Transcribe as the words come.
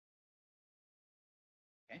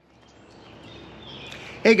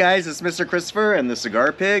Hey guys, it's Mr. Kristofer and the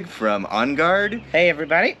Cigar Pig from On Guard. Hey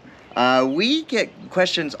everybody. We get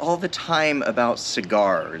questions all the time about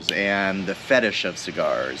cigars and the fetish of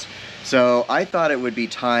cigars. So I thought it would be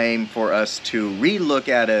time for us to re-look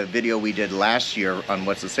at a video we did last year on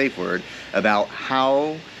What's the Safeword about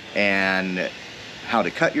how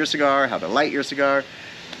to cut your cigar, how to light your cigar.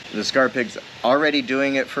 The Cigar Pig's already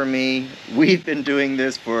doing it for me. We've been doing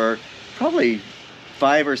this for probably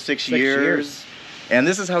 5 or 6 years. And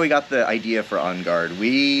this is how we got the idea for On Guard.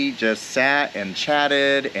 We just sat and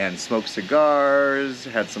chatted and smoked cigars,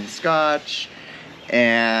 had some scotch,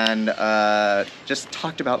 and just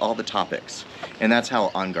talked about all the topics. And that's how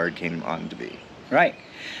On Guard came on to be. Right.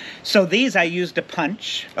 So these I used a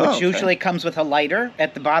punch, which usually comes with a lighter.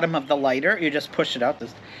 At the bottom of the lighter, you just push it out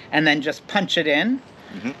and then just punch it in.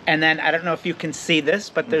 And then, I don't know if you can see this,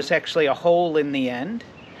 but there's actually a hole in the end.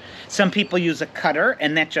 Some people use a cutter,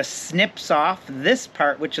 and that just snips off this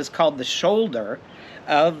part, which is called the shoulder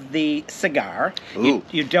of the cigar.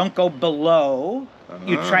 You don't go below.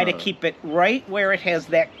 You try to keep it right where it has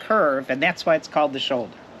that curve, and that's why it's called the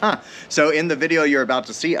shoulder. So in the video you're about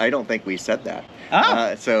to see, I don't think we said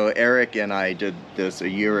that. So Eric and I did this a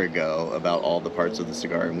year ago about all the parts of the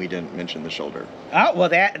cigar, and we didn't mention the shoulder. Oh, well,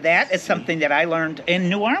 that is something that I learned in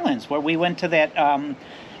New Orleans, where we went to that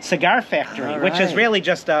cigar factory, which is really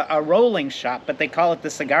just a rolling shop, but they call it the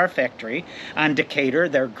Cigar Factory on Decatur.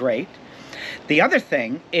 They're great. The other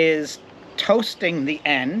thing is toasting the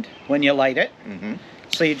end when you light it.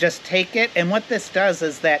 So you just take it, and what this does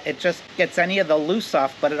is that it just gets any of the loose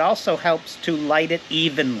off, but it also helps to light it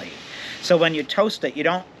evenly. So when you toast it, you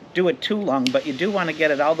don't do it too long, but you do want to get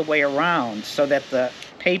it all the way around so that the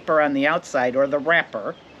paper on the outside, or the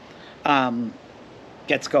wrapper,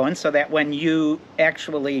 gets going, so that when you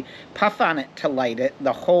actually puff on it to light it,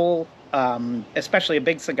 the whole, especially a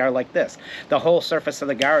big cigar like this, the whole surface of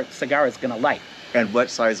the cigar is going to light. And what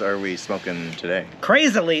size are we smoking today?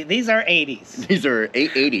 Crazily, these are 80s. These are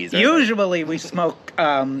 80s. Usually we smoke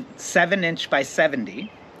 7" by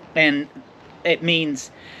 70, and it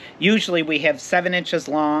means usually we have 7 inches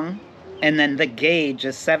long, and then the gauge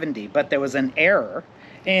is 70, but there was an error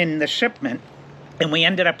in the shipment, and we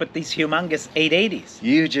ended up with these humongous 880s.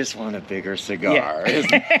 You just want a bigger cigar.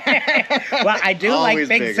 Yeah. Well, I do like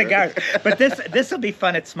big cigars, but this will be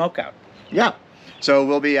fun at Smokeout. Yeah. So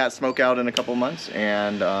we'll be at Smokeout in a couple months,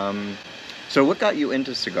 and so what got you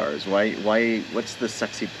into cigars? What's the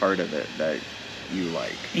sexy part of it that you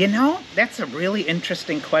like? You know, that's a really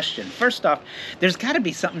interesting question. First off, there's got to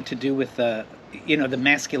be something to do with the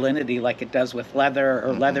masculinity, like it does with leather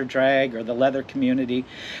or leather drag or the leather community.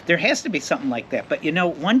 There has to be something like that. But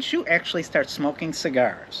once you actually start smoking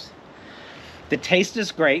cigars, the taste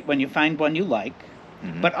is great when you find one you like,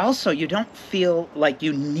 but also you don't feel like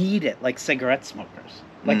you need it like cigarette smokers.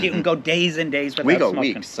 Like you can go days and days without smoking.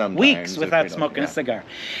 We go weeks sometimes. Weeks without smoking a cigar.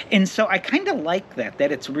 And so I kind of like that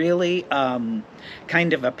it's really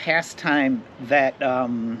kind of a pastime that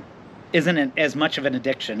isn't as much of an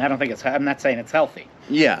addiction. I'm not saying it's healthy.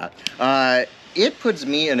 Yeah. It puts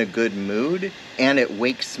me in a good mood, and it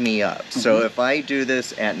wakes me up. So if I do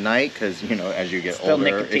this at night, because, as you get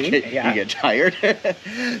older, you get tired.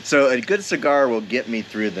 So a good cigar will get me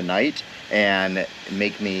through the night and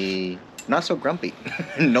make me not so grumpy.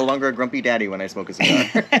 No longer a grumpy daddy when I smoke a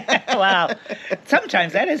cigar. Wow.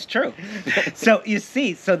 Sometimes that is true. So you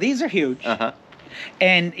see, these are huge.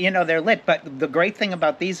 And, they're lit, but the great thing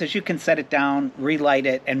about these is you can set it down, relight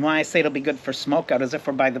it, and why I say it'll be good for Smokeout is if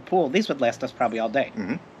we're by the pool, these would last us probably all day.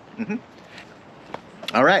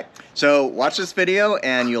 All right, so watch this video,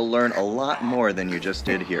 and you'll learn a lot more than you just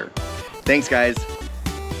did here. Thanks, guys.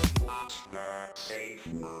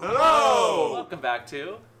 Hello! Welcome back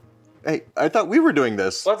to... Hey, I thought we were doing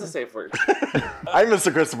this. What's the safe word? I'm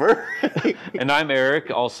Mr. Kristofer. And I'm Eric,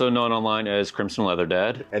 also known online as Crimson Leather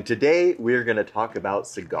Dad. And today we're going to talk about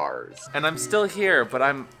cigars. And I'm still here, but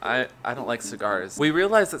I don't like cigars. We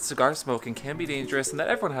realize that cigar smoking can be dangerous and that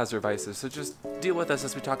everyone has their vices, so just deal with us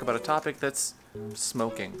as we talk about a topic that's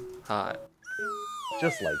smoking hot.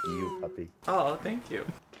 Just like you, puppy. Oh, thank you.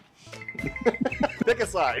 Pick a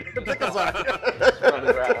side. Pick a side. Run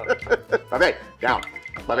around. Puppy, down.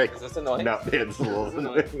 Puppy. Is this annoying? No, it's a little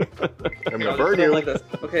annoying. I'm going to burn you. Like this.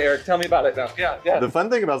 Okay, Eric, tell me about it now. Yeah. The fun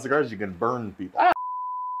thing about cigars is you can burn people.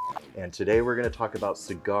 And today we're going to talk about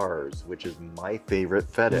cigars, which is my favorite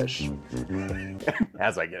fetish.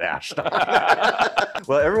 As I get ashed on.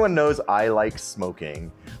 Well, everyone knows I like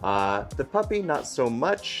smoking. The puppy, not so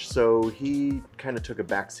much, so he kind of took a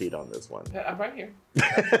backseat on this one. I'm right here.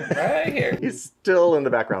 Right here. He's still in the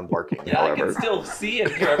background barking, yeah, however. I can still see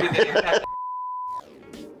and hear everything.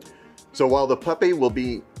 So while the puppy will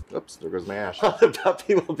be, oops, there goes my ash. While the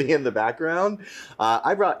puppy will be in the background,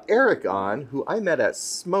 I brought Eric on, who I met at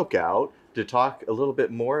Smokeout, to talk a little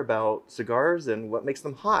bit more about cigars and what makes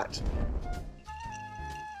them hot.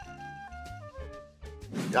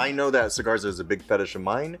 I know that cigars is a big fetish of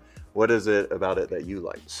mine. What is it about it that you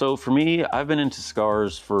like? So for me, I've been into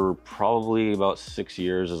cigars for probably about 6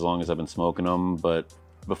 years, as long as I've been smoking them. But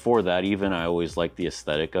before that even, I always liked the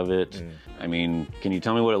aesthetic of it. I mean, can you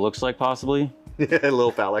tell me what it looks like possibly? A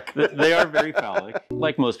little phallic. They are very phallic.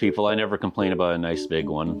 Like most people, I never complain about a nice big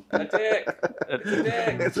one. A dick. It's a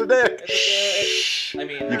dick. It's a dick. It's a dick. I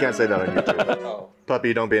mean, You can't say that on YouTube. Oh.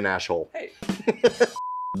 Puppy, don't be an asshole. Hey.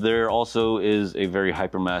 There also is a very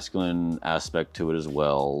hyper-masculine aspect to it as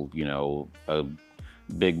well. You know, a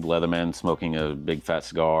big Leatherman smoking a big fat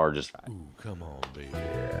cigar, just... Ooh, come on, baby.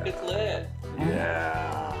 It's lit.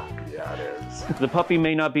 Yeah, it is. The puppy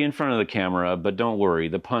may not be in front of the camera, but don't worry,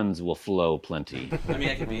 the puns will flow plenty. I mean,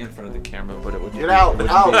 I could be in front of the camera, but it would Get out,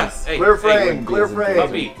 Hey, clear hey, frame, clear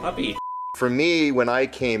frame. Puppy. For me, when I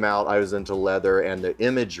came out, I was into leather and the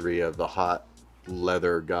imagery of the hot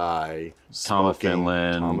leather guy. Tom of smoking.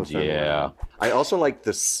 Finland, yeah. I also like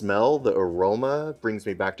the smell, the aroma brings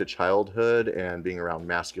me back to childhood and being around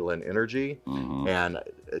masculine energy. And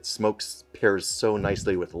it pairs so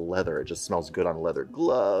nicely with leather. It just smells good on leather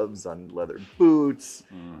gloves, on leather boots.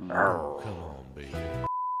 Come on, baby.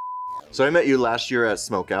 So I met you last year at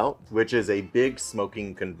Smokeout, which is a big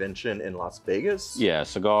smoking convention in Las Vegas. Yeah,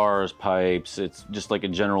 cigars, pipes, it's just like a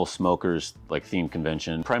general smokers like theme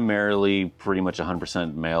convention. Primarily pretty much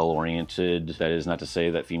 100% male oriented. That is not to say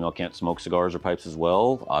that female can't smoke cigars or pipes as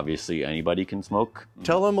well. Obviously anybody can smoke.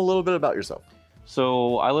 Tell them a little bit about yourself.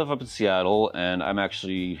 So I live up in Seattle, and I'm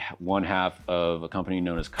actually one half of a company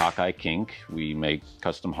known as Cockeye Kink. We make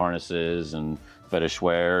custom harnesses and fetish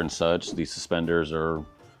wear and such. These suspenders are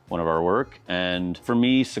one of our work. And for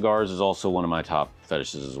me, cigars is also one of my top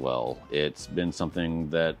fetishes as well. It's been something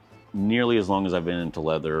that nearly as long as I've been into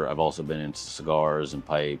leather, I've also been into cigars and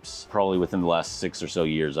pipes. Probably within the last 6 or so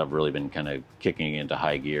years, I've really been kind of kicking into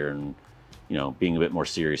high gear and, you know, being a bit more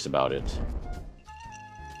serious about it.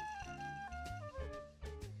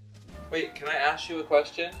 Wait, can I ask you a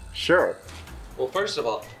question? Sure. Well, first of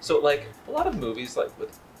all, so like a lot of movies, like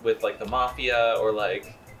with like the mafia or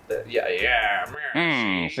like the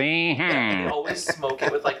they always smoke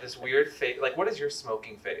it with like this weird face. Like, what is your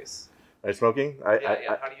smoking face? Are you smoking? How do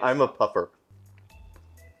you I'm a puffer.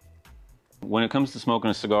 When it comes to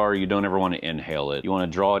smoking a cigar, you don't ever want to inhale it. You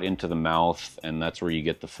want to draw it into the mouth, and that's where you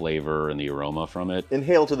get the flavor and the aroma from it.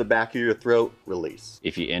 Inhale to the back of your throat, release.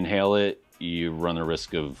 If you inhale it, you run the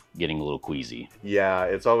risk of getting a little queasy. Yeah,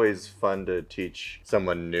 it's always fun to teach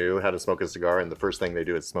someone new how to smoke a cigar, and the first thing they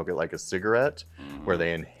do is smoke it like a cigarette, where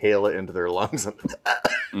they inhale it into their lungs.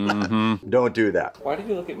 Don't do that. Why did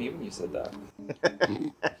you look at me when you said that?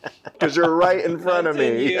 Because you're right in front of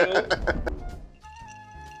me.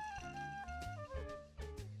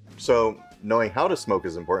 So, knowing how to smoke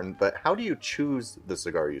is important, but how do you choose the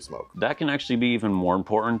cigar you smoke? That can actually be even more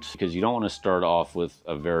important because you don't want to start off with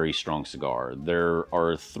a very strong cigar. There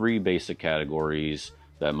are 3 basic categories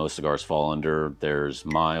that most cigars fall under. There's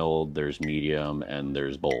mild, there's medium, and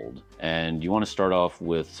there's bold. And you want to start off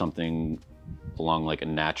with something along like a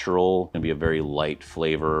natural. It's going to be a very light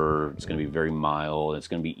flavor. It's going to be very mild. It's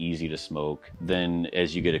going to be easy to smoke. Then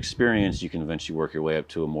as you get experience, you can eventually work your way up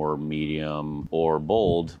to a more medium or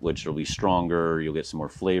bold, which will be stronger. You'll get some more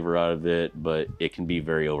flavor out of it, but it can be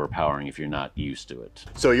very overpowering if you're not used to it.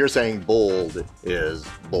 So you're saying bold is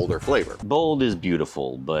bolder flavor. Bold is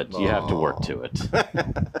beautiful, but you have to work to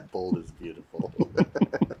it. Bold is beautiful.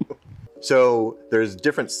 So there's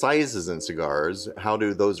different sizes in cigars. How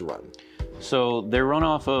do those run? So they run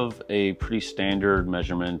off of a pretty standard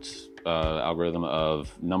measurement algorithm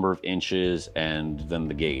of number of inches and then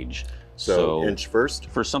the gauge. So inch first?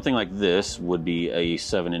 For something like this would be a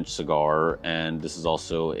 7-inch cigar, and this is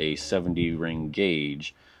also a 70 ring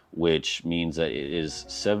gauge, which means that it is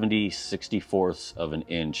 70/64ths of an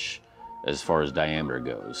inch as far as diameter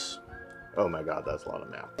goes. Oh my God, that's a lot of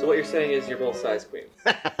math. So what you're saying is you're both size queen.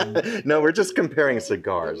 No, we're just comparing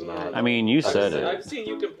cigars, not... I mean, you said it. I've seen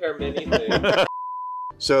you compare many things.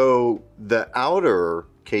 So the outer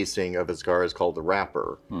casing of a cigar is called the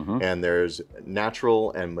wrapper, and there's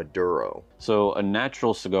natural and Maduro. So a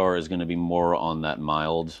natural cigar is going to be more on that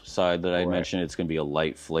mild side that I mentioned. It's going to be a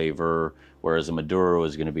light flavor, whereas a Maduro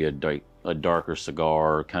is going to be a darker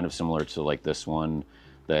cigar, kind of similar to like this one,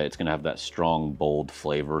 that it's going to have that strong, bold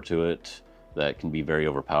flavor to it that can be very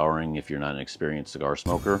overpowering if you're not an experienced cigar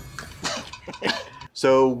smoker.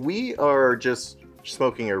 So we are just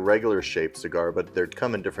smoking a regular shaped cigar, but they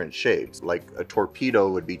come in different shapes. Like a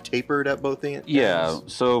torpedo would be tapered at both ends? Yeah,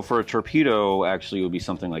 so for a torpedo, actually it would be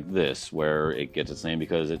something like this, where it gets its name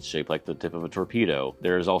because it's shaped like the tip of a torpedo.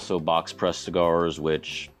 There's also box press cigars,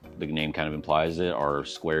 which the name kind of implies it, are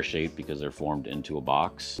square shaped because they're formed into a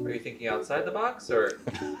box. Are you thinking outside the box or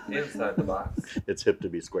inside the box? It's hip to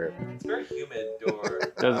be square. It's very humid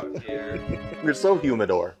out here. You're so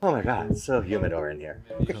humidor. Oh my god, it's so humidor in here.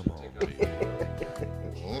 Maybe you Come should take on,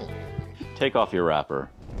 off. baby. Take off your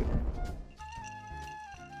wrapper.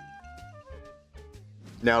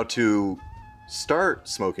 Now to start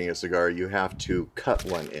smoking a cigar, you have to cut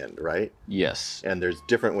one end, right? Yes. And there's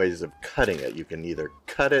different ways of cutting it. You can either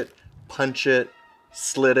cut it, punch it,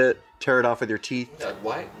 slit it, tear it off with your teeth. God,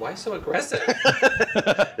 why so aggressive?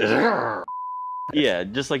 Yeah,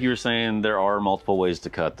 just like you were saying, there are multiple ways to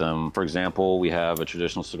cut them. For example, we have a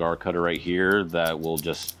traditional cigar cutter right here that will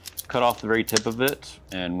just cut off the very tip of it.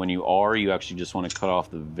 And when you actually just want to cut off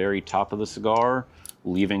the very top of the cigar,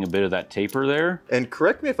 leaving a bit of that taper there. And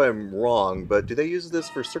correct me if I'm wrong, but do they use this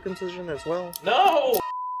for circumcision as well? No!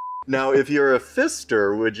 Now, if you're a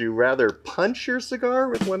fister, would you rather punch your cigar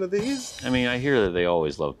with one of these? I mean, I hear that they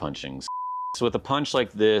always love punching. So with a punch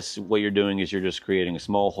like this, what you're doing is you're just creating a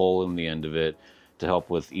small hole in the end of it to help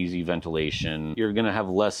with easy ventilation. You're gonna have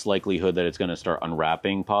less likelihood that it's gonna start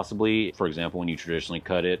unwrapping possibly. For example, when you traditionally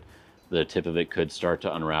cut it, the tip of it could start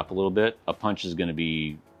to unwrap a little bit. A punch is gonna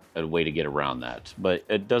be a way to get around that. But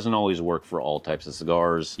it doesn't always work for all types of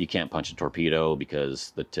cigars. You can't punch a torpedo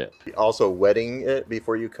because the tip. Also, wetting it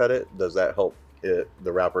before you cut it, does that help the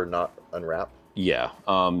wrapper not unwrap? Yeah,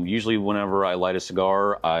 usually whenever I light a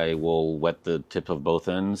cigar, I will wet the tip of both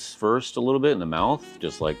ends first a little bit in the mouth,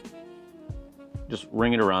 just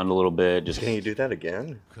ring it around a little bit. Can you do that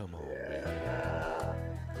again? Come on,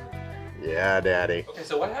 Yeah, daddy. Okay,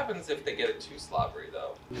 so what happens if they get it too slobbery,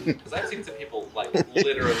 though? Because I've seen some people,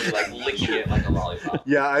 literally, licking it like a lollipop.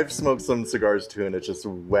 Yeah, I've smoked some cigars too, and it's just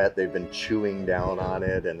wet. They've been chewing down on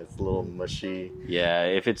it, and it's a little mushy. Yeah,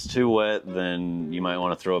 if it's too wet, then you might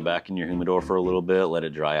want to throw it back in your humidor for a little bit, let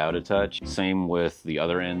it dry out a touch. Same with the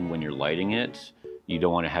other end when you're lighting it. You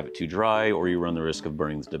don't want to have it too dry, or you run the risk of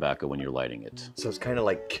burning the tobacco when you're lighting it. So it's kind of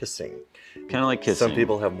like kissing. Kind of like kissing. Some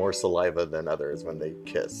people have more saliva than others when they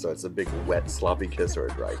kiss, so it's a big wet, sloppy kiss or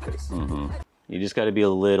a dry kiss. Mm-hmm. You just got to be a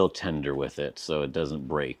little tender with it so it doesn't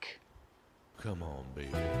break. come on, baby.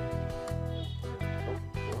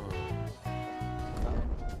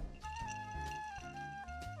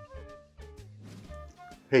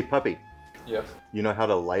 Hey, puppy, Yes. you know how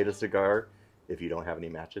to light a cigar if you don't have any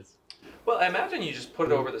matches? Well, I imagine you just put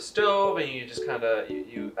it over the stove and you just kind of,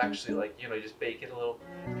 you actually you just bake it a little,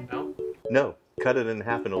 no? No, cut it in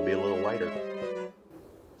half and it'll be a little lighter.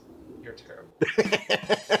 You're terrible.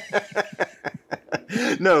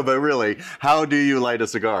 No, but really, how do you light a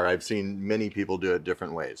cigar? I've seen many people do it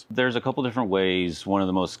different ways. There's a couple different ways. One of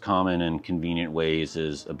the most common and convenient ways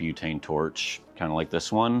is a butane torch, kind of like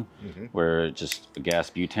this one, where it's just a gas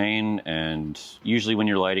butane. And usually when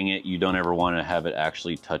you're lighting it, you don't ever want to have it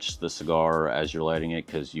actually touch the cigar as you're lighting it,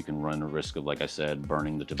 because you can run a risk of, like I said,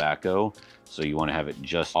 burning the tobacco. So you want to have it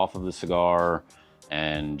just off of the cigar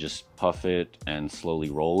and just puff it and slowly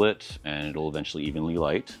roll it, and it'll eventually evenly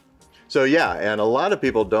light. So yeah, and a lot of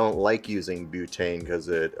people don't like using butane because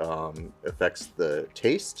it affects the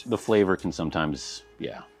taste. The flavor can sometimes,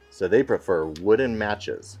 yeah. So they prefer wooden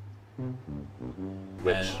matches.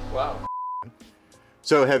 Which, wow.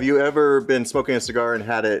 So have you ever been smoking a cigar and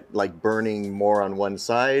had it like burning more on one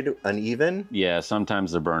side, uneven? Yeah,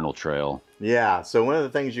 sometimes the burn will trail. Yeah, so one of the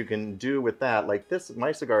things you can do with that, like this,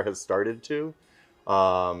 my cigar has started to.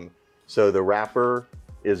 So the wrapper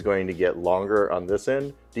is going to get longer on this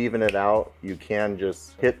end. To even it out, you can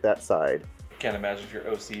just hit that side. Can't imagine if you're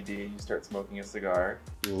OCD, you start smoking a cigar.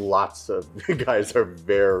 Lots of guys are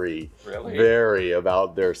very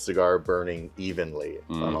about their cigar burning evenly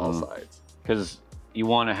on all sides. Because you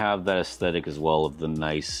want to have that aesthetic as well of the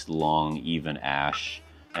nice, long, even ash.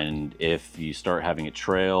 And if you start having it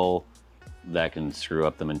trail, that can screw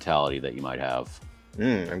up the mentality that you might have.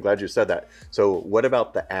 I'm glad you said that. So what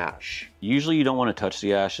about the ash? Usually you don't want to touch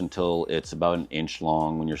the ash until it's about an inch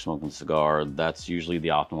long when you're smoking a cigar. That's usually the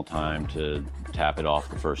optimal time to tap it off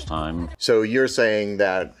the first time. So you're saying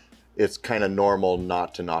that it's kind of normal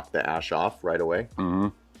not to knock the ash off right away? Mm-hmm.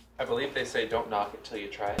 I believe they say don't knock it till you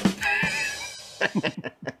try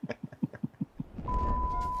it.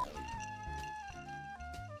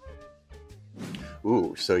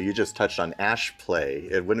 Ooh, so you just touched on ash play.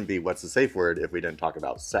 It wouldn't be What's the Safe Word if we didn't talk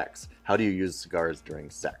about sex. How do you use cigars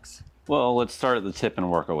during sex? Well, let's start at the tip and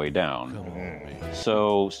work our way down. Come on, baby.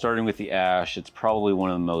 So, starting with the ash, it's probably one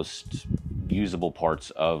of the most usable parts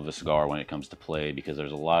of a cigar when it comes to play, because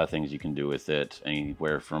there's a lot of things you can do with it,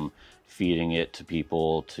 anywhere from feeding it to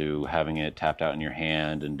people to having it tapped out in your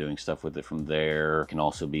hand and doing stuff with it from there. It can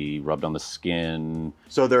also be rubbed on the skin.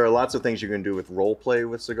 So there are lots of things you can do with role play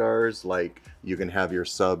with cigars, like you can have your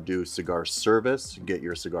sub do cigar service, get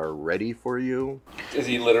your cigar ready for you. Is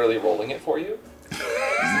he literally rolling it for you?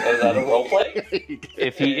 Is that a role play?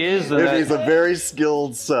 If he is, then If he's a very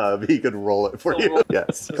skilled sub, he could roll it for you.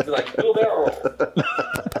 Yes. Just be like, do a barrel roll.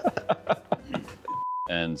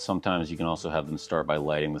 And sometimes you can also have them start by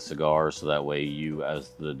lighting the cigar, so that way you, as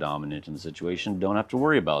the dominant in the situation, don't have to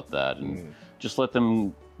worry about that. And just let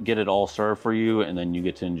them get it all served for you, and then you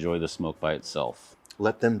get to enjoy the smoke by itself.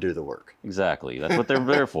 Let them do the work. Exactly. That's what they're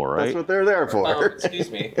there for, right? That's what they're there for.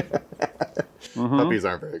 Excuse me. Puppies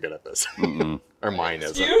aren't very good at this. Or mine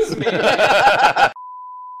isn't. Excuse me.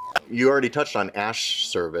 You already touched on ash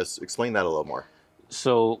service. Explain that a little more.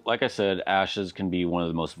 So, like I said, ashes can be one of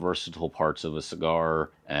the most versatile parts of a cigar.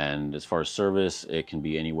 And as far as service, it can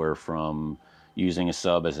be anywhere from using a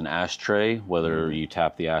sub as an ashtray, whether you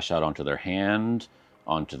tap the ash out onto their hand,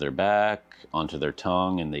 onto their back, onto their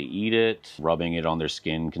tongue, and they eat it. Rubbing it on their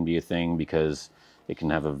skin can be a thing because it can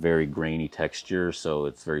have a very grainy texture, so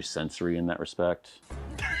it's very sensory in that respect.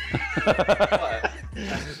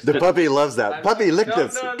 The puppy loves that. Puppy, lick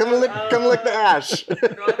this. Come lick the ash.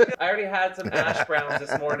 I already had some ash browns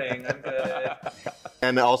this morning. I'm good.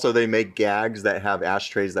 And also they make gags that have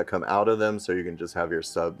ashtrays that come out of them, so you can just have your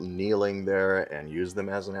sub kneeling there and use them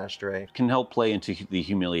as an ashtray. Can help play into the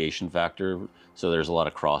humiliation factor, so there's a lot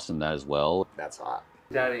of cross in that as well. That's hot.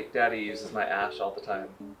 Daddy uses my ash all the time.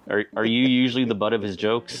 Are you usually the butt of his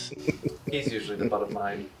jokes? He's usually the butt of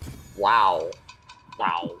mine. Wow.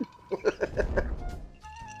 Wow.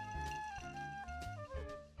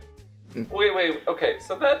 Wait, okay,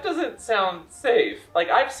 so that doesn't sound safe. Like,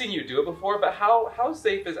 I've seen you do it before, but how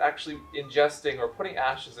safe is actually ingesting or putting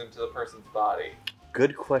ashes into the person's body?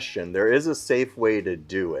 Good question. There is a safe way to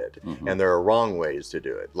do it, and there are wrong ways to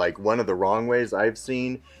do it. Like, one of the wrong ways I've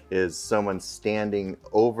seen is someone standing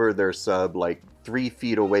over their sub, like 3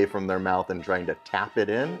 feet away from their mouth and trying to tap it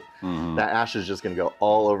in. That ash is just going to go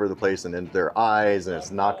all over the place and into their eyes, and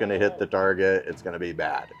it's not going to hit the target. It's going to be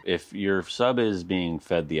bad. If your sub is being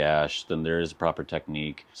fed the ash, then there is a proper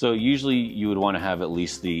technique. So usually you would want to have at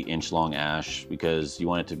least the inch-long ash because you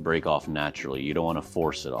want it to break off naturally. You don't want to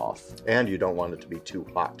force it off. And you don't want it to be too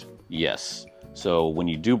hot. Yes. So when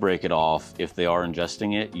you do break it off, if they are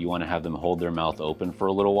ingesting it, you want to have them hold their mouth open for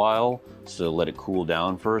a little while, so let it cool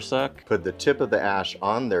down for a sec. Put the tip of the ash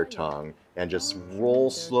on their tongue and just roll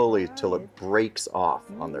slowly till it breaks off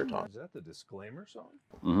on their tongue. Is that the disclaimer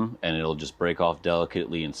song? And it'll just break off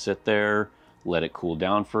delicately and sit there. Let it cool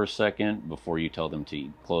down for a second before you tell them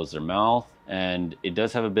to close their mouth. And it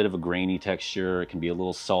does have a bit of a grainy texture. It can be a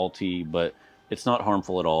little salty, but it's not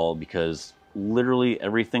harmful at all because literally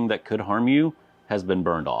everything that could harm you has been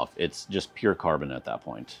burned off. It's just pure carbon at that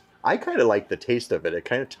point. I kind of like the taste of it. It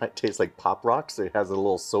kind of tastes like Pop Rocks. It has a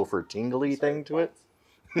little sulfur tingly thing to it.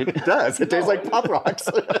 It does. It tastes like Pop Rocks.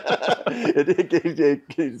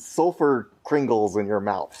 it sulfur kringles in your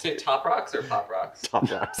mouth. Is it Top Rocks or Pop Rocks? Top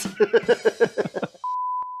Rocks.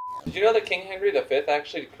 Did you know that King Henry V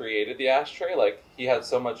actually created the ashtray? Like, he had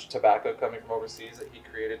so much tobacco coming from overseas that he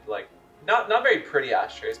created, like, not very pretty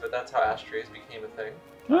ashtrays, but that's how ashtrays became a thing.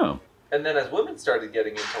 Oh. And then as women started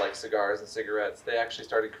getting into, like, cigars and cigarettes, they actually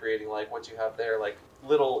started creating, like, what you have there, like,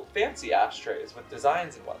 little fancy ashtrays with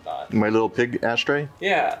designs and whatnot. My Little Pig ashtray?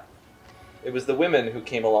 Yeah. It was the women who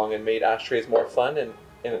came along and made ashtrays more fun and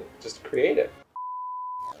just creative.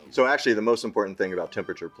 So actually the most important thing about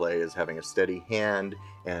temperature play is having a steady hand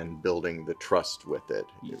and building the trust with it.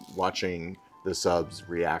 Watching the sub's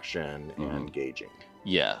reaction and gauging.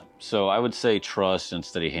 Yeah, so I would say trust and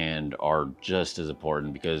steady hand are just as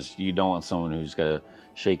important because you don't want someone who's got a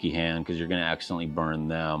shaky hand because you're going to accidentally burn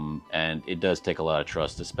them, and it does take a lot of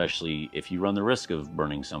trust, especially if you run the risk of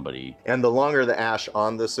burning somebody. And the longer the ash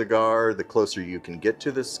on the cigar, the closer you can get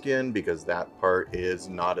to the skin because that part is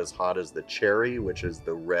not as hot as the cherry, which is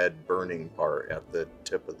the red burning part at the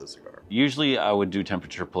tip of the cigar. Usually I would do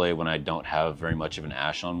temperature play when I don't have very much of an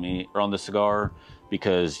ash on me or on the cigar,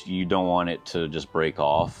 because you don't want it to just break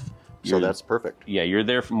off. So that's perfect. Yeah, you're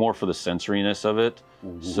there more for the sensoriness of it.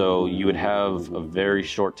 So you would have a very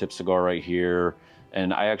short tip cigar right here,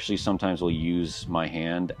 and I actually sometimes will use my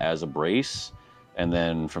hand as a brace, and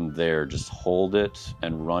then from there just hold it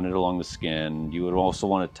and run it along the skin. You would also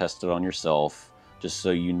want to test it on yourself, just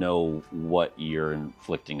so you know what you're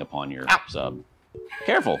inflicting upon your sub.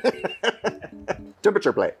 Careful.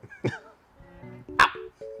 Temperature plate.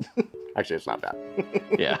 Actually, it's not bad.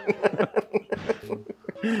 Yeah.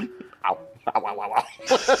 Ow. Ow, ow, ow, ow.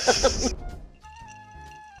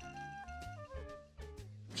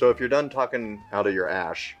 So if you're done talking out of your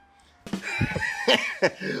ash,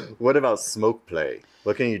 what about smoke play?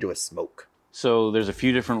 What can you do with smoke? So there's a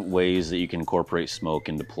few different ways that you can incorporate smoke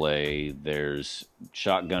into play. There's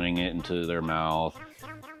shotgunning it into their mouth.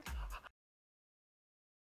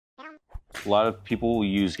 A lot of people will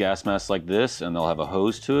use gas masks like this, and they'll have a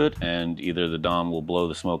hose to it, and either the Dom will blow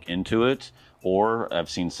the smoke into it, or I've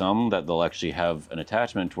seen some that they'll actually have an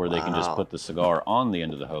attachment where they can just put the cigar on the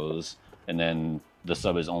end of the hose, and then the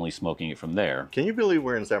sub is only smoking it from there. Can you believe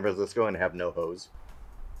we're in San Francisco and have no hose?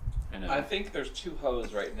 I think there's 2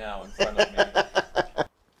 hoses right now in front of me.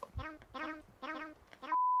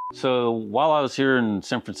 So while I was here in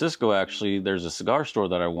San Francisco, actually, there's a cigar store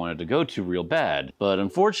that I wanted to go to real bad. But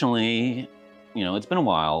unfortunately, you know, it's been a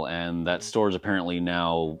while, and that store is apparently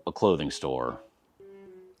now a clothing store.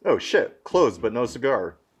 Oh shit, closed but no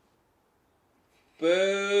cigar.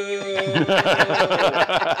 Boo!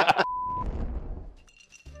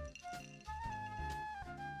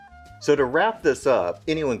 So to wrap this up,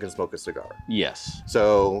 anyone can smoke a cigar. Yes.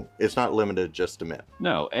 So it's not limited just to men.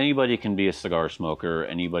 No, anybody can be a cigar smoker.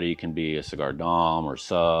 Anybody can be a cigar dom or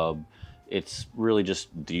sub. It's really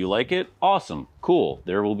just, do you like it? Awesome, cool.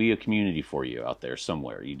 There will be a community for you out there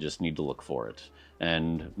somewhere. You just need to look for it.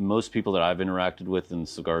 And most people that I've interacted with in the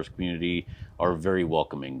cigars community are very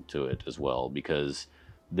welcoming to it as well, because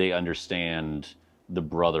they understand the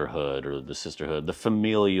brotherhood or the sisterhood, the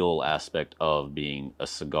familial aspect of being a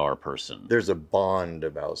cigar person. There's a bond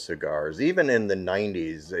about cigars. Even in the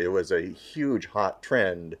 90s, it was a huge hot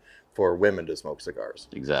trend for women to smoke cigars.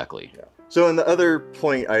 Exactly. Yeah. So, and the other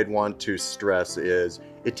point I'd want to stress is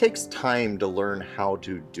it takes time to learn how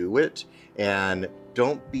to do it, and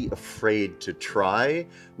don't be afraid to try.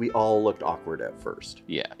 We all looked awkward at first.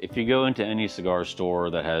 Yeah, if you go into any cigar store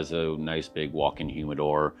that has a nice big walk-in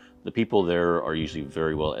humidor, the people there are usually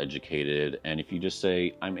very well educated, and if you just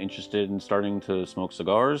say, I'm interested in starting to smoke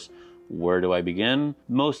cigars, where do I begin?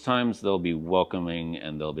 Most times they'll be welcoming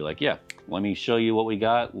and they'll be like, yeah, let me show you what we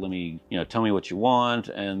got, let me, tell me what you want,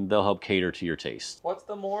 and they'll help cater to your taste. What's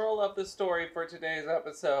the moral of the story for today's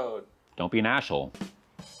episode? Don't be an asshole.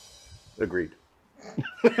 Agreed.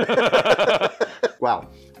 Wow,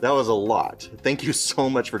 that was a lot. Thank you so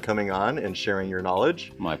much for coming on and sharing your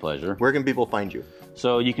knowledge. My pleasure. Where can people find you?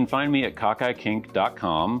 So you can find me at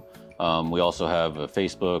cockeyekink.com. We also have a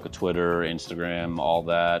Facebook, a Twitter, Instagram, all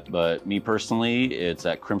that. But me personally, it's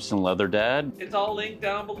at Crimson Leather Dad. It's all linked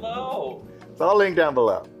down below. It's all linked down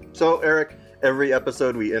below. So Eric, every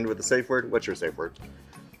episode we end with a safe word. What's your safe word?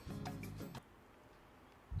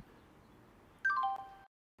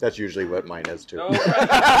 That's usually what mine is too. No,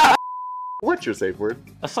 right. What's your safe word?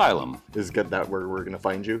 Asylum. Is that where we're going to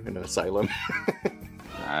find you? In an asylum?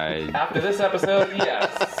 After this episode,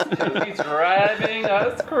 yes. Because he's driving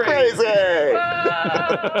us crazy.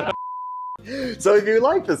 Crazy! So if you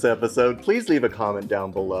like this episode, please leave a comment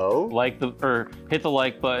down below. Hit the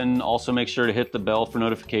like button. Also make sure to hit the bell for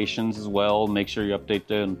notifications as well. Make sure you update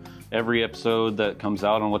them every episode that comes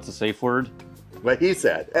out on What's the Safe Word. What he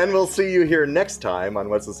said. And we'll see you here next time on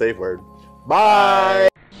What's the Safe Word. Bye!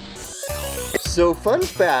 So fun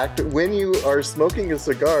fact, when you are smoking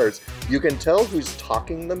cigars, you can tell who's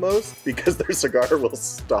talking the most because their cigar will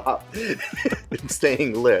stop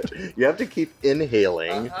staying lit. You have to keep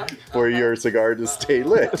inhaling for your cigar to stay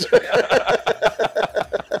lit. So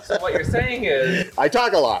what you're saying is... I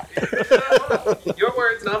talk a lot. Your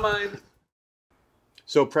words, not mine.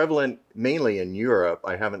 So prevalent mainly in Europe,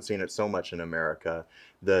 I haven't seen it so much in America.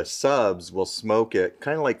 The subs will smoke it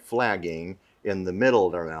kind of like flagging in the middle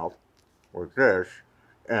of their mouth, or this,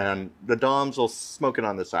 and the doms will smoke it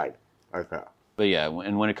on the side. Okay. But yeah,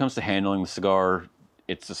 and when it comes to handling the cigar,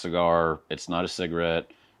 it's a cigar, it's not a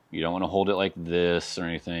cigarette. You don't want to hold it like this or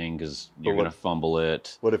anything because you're going to fumble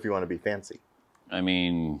it. What if you want to be fancy? I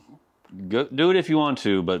mean, do it if you want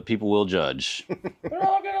to, but people will judge. We're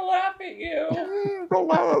all going to laugh at you. Don't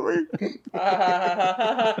laugh at me.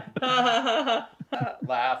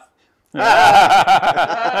 Laugh.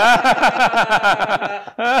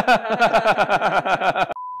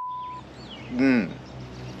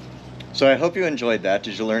 So I hope you enjoyed that.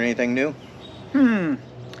 Did you learn anything new? I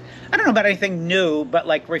don't know about anything new, but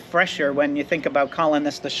like refresher when you think about calling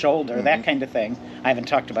this the shoulder, that kind of thing. I haven't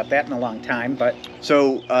talked about that in a long time, but...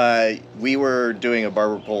 So we were doing a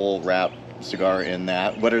barber pole wrap cigar in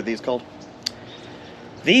that. What are these called?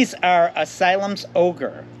 These are Asylum's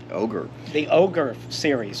Ogre. Ogre. The Ogre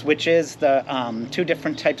series, which is the 2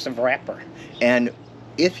 different types of wrapper. And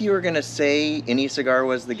if you were going to say any cigar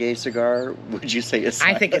was the gay cigar, would you say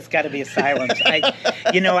Asylum? I think it's got to be Asylums.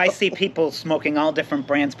 I see people smoking all different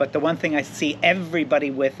brands, but the one thing I see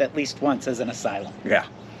everybody with at least once is an Asylum. Yeah.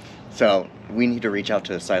 So we need to reach out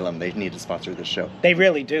to Asylum. They need to sponsor this show. They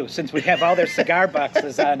really do, since we have all their cigar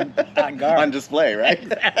boxes on guard. On display, right?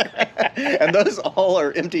 Exactly. And those all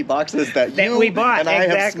are empty boxes that you we bought. and I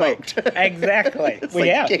have smoked. Exactly. It's we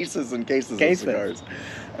like have. cases and cases of cigars.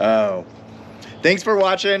 Oh. Thanks for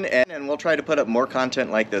watching, and we'll try to put up more content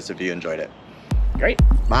like this if you enjoyed it. Great.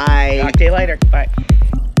 Bye. Talk to you later. Bye.